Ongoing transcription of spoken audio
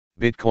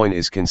Bitcoin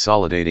is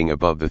consolidating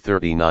above the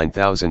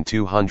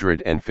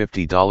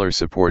 $39,250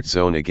 support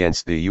zone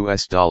against the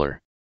US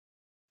dollar.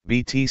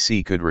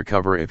 BTC could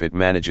recover if it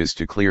manages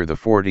to clear the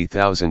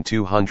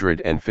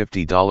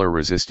 $40,250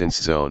 resistance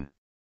zone.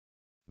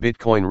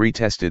 Bitcoin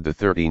retested the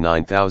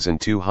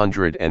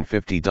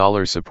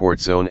 $39,250 support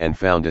zone and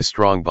found a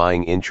strong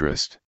buying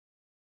interest.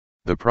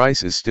 The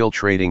price is still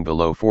trading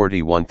below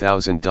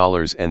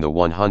 $41,000 and the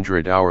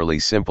 100-hourly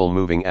simple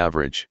moving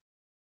average.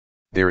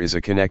 There is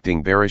a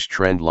connecting bearish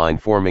trend line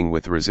forming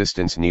with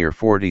resistance near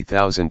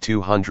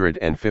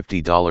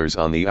 $40,250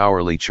 on the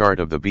hourly chart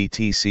of the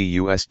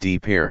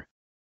BTC-USD pair.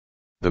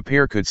 The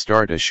pair could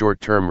start a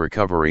short-term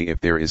recovery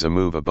if there is a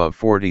move above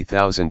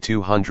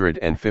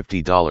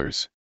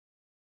 $40,250.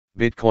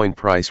 Bitcoin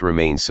price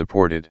remains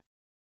supported.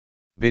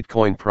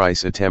 Bitcoin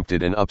price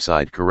attempted an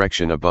upside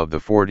correction above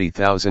the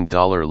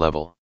 $40,000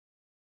 level.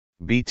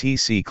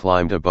 BTC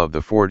climbed above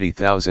the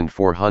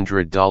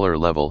 $40,400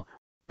 level,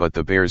 but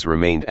the bears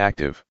remained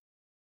active.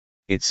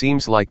 It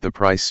seems like the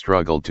price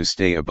struggled to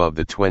stay above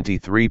the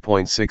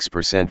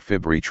 23.6%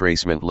 Fib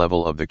retracement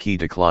level of the key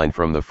decline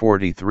from the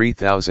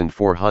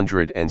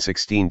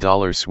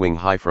 $43,416 swing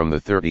high from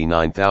the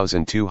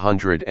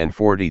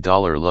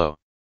 $39,240 low.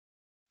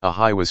 A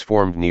high was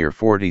formed near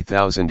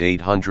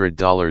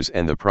 $40,800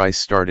 and the price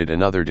started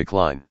another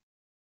decline.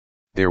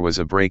 There was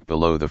a break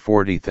below the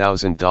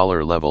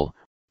 $40,000 level,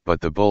 but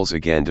the bulls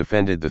again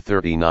defended the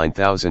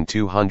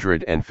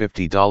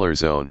 $39,250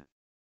 zone.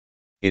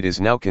 It is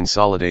now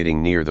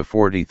consolidating near the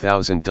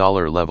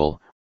 $40,000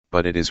 level,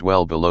 but it is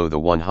well below the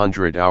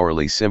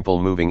 100-hourly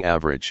simple moving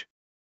average.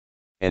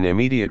 An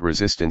immediate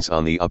resistance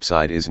on the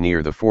upside is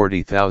near the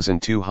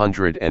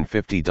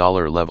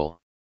 $40,250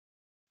 level.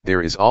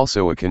 There is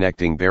also a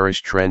connecting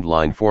bearish trend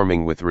line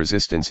forming with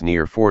resistance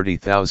near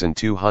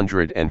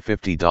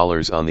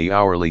 $40,250 on the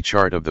hourly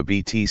chart of the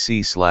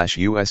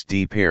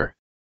BTC/USD pair.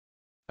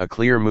 A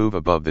clear move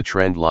above the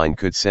trend line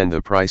could send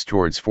the price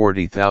towards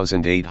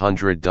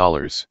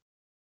 $40,800.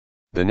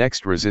 The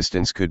next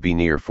resistance could be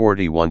near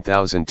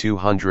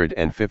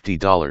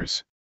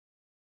 $41,250.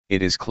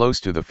 It is close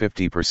to the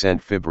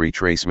 50% Fib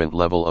retracement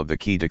level of the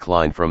key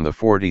decline from the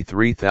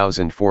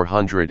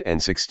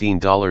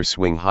 $43,416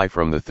 swing high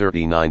from the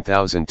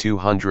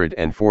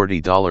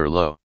 $39,240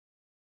 low.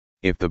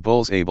 If the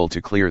bulls able to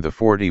clear the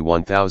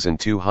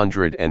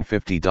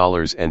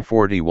 $41,250 and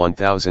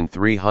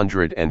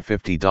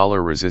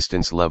 $41,350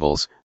 resistance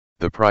levels,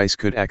 the price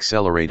could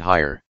accelerate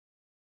higher.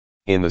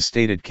 In the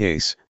stated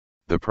case,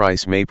 the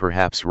price may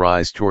perhaps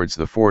rise towards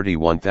the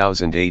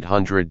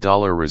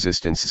 $41,800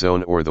 resistance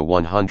zone or the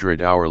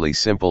 100-hourly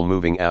simple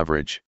moving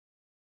average.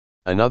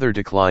 Another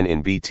decline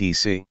in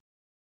BTC.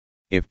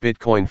 If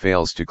Bitcoin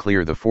fails to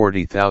clear the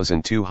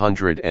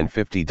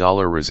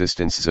 $40,250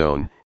 resistance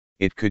zone,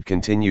 it could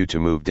continue to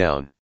move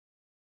down.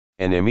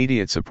 An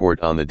immediate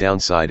support on the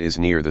downside is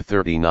near the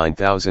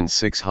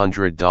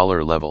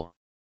 $39,600 level.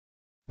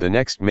 The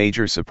next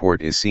major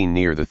support is seen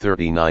near the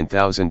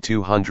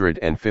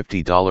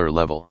 $39,250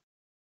 level.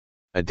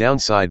 A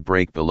downside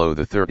break below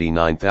the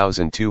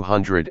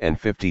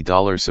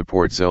 $39,250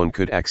 support zone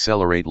could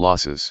accelerate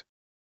losses.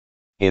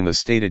 In the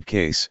stated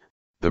case,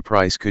 the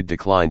price could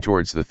decline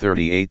towards the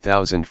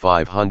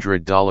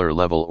 $38,500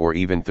 level or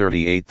even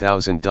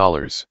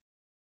 $38,000.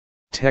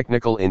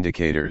 Technical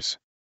indicators.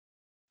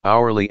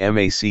 Hourly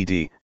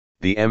MACD.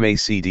 The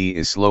MACD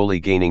is slowly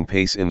gaining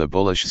pace in the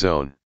bullish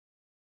zone.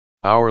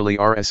 Hourly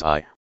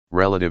RSI,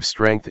 Relative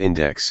Strength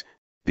Index.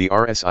 The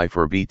RSI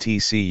for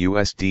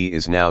BTC/USD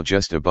is now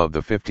just above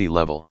the 50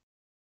 level.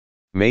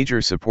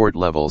 Major support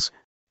levels,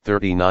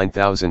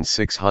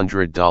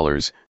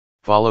 $39,600,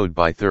 followed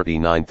by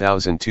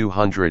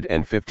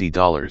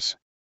 $39,250.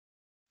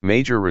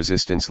 Major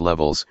resistance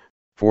levels,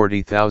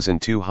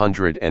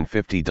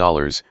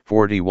 $40,250,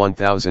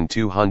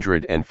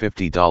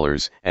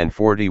 $41,250, and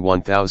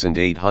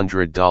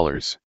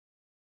 $41,800.